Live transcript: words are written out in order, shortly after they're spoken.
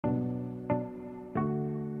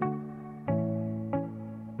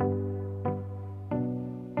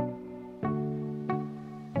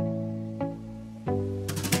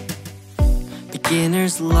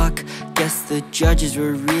beginner's luck. Guess the judges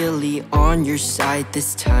were really on your side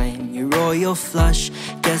this time. Your royal flush,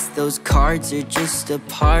 guess those cards are just a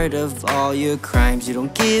part of all your crimes. You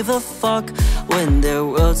don't give a fuck when their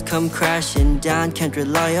worlds come crashing down. Can't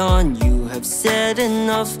rely on you, have said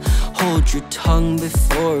enough. Hold your tongue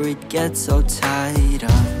before it gets all tied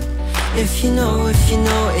up. If you know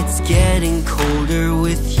it's getting colder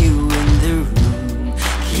with you in the room,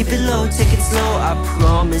 keep it low, take it slow, I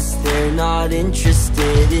promise they're not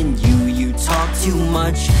interested in you. You talk too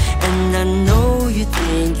much, and I know you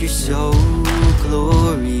think you're so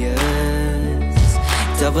glorious.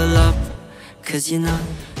 Double up, cause you're not.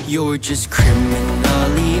 You're just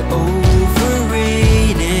criminally overrated.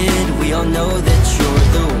 We all know that you're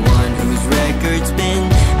the one whose record's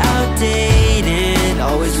been outdated,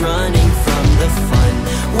 always running from the fun.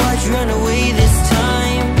 Why'd you run away this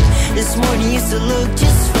time? This morning you used to look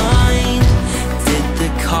just fine. Did the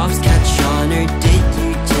cops catch on, or did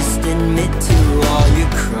you just admit to all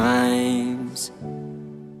your crimes?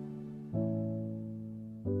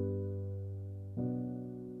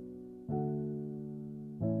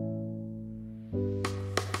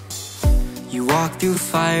 You walk through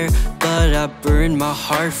fire, but I burned my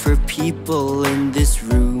heart for people in this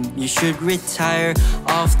room. You should retire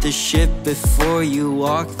off the ship before you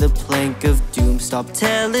walk the plank of doom. Stop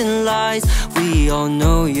telling lies, we all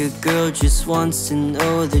know your girl just wants to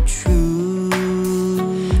know the truth.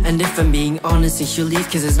 And if I'm being honest, then she'll leave,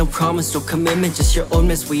 cause there's no promise, no commitment, just your own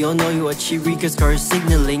mess. We all know you are cheerleaders, cars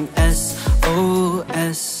signaling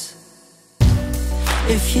SOS.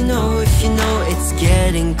 If you know it's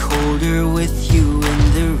getting colder with you in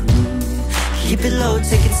the room, keep it low,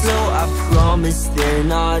 take it slow, I promise they're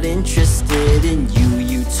not interested in you.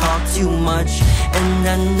 You talk too much, and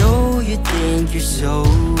I know you think you're so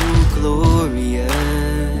glorious.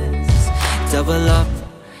 Double up,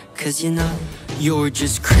 cause you're not. You're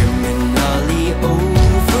just criminally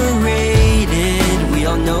overrated. We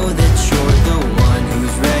all know that you're the one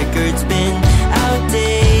whose record's been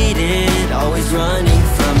outdated, always running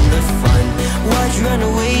from the fun. Why'd you run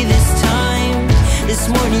away this time? This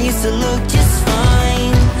morning you used to look just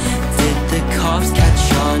fine. Did the cops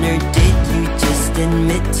catch on, or did you just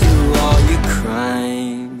admit to all your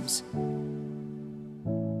crimes?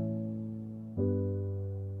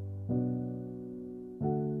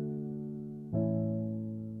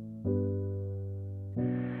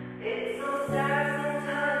 It's so sad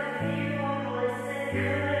sometimes if you won't listen,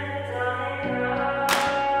 couldn't die right.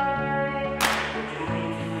 What you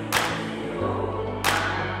mean to your own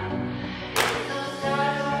mind? It's so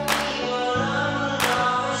sad when we all alone,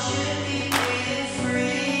 I should be breathing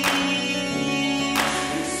free.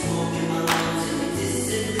 You're smoking my lungs and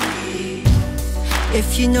disagree. If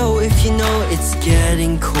you know it's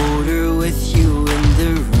getting colder with you in the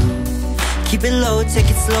room, keep it low, take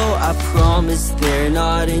it slow, I promise they're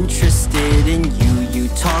not interested in you. You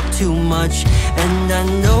talk too much, and I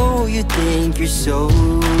know you think you're so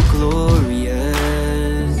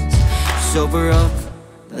glorious. Sober up,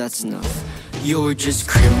 that's enough. You're just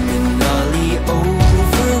criminally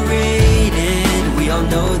overrated.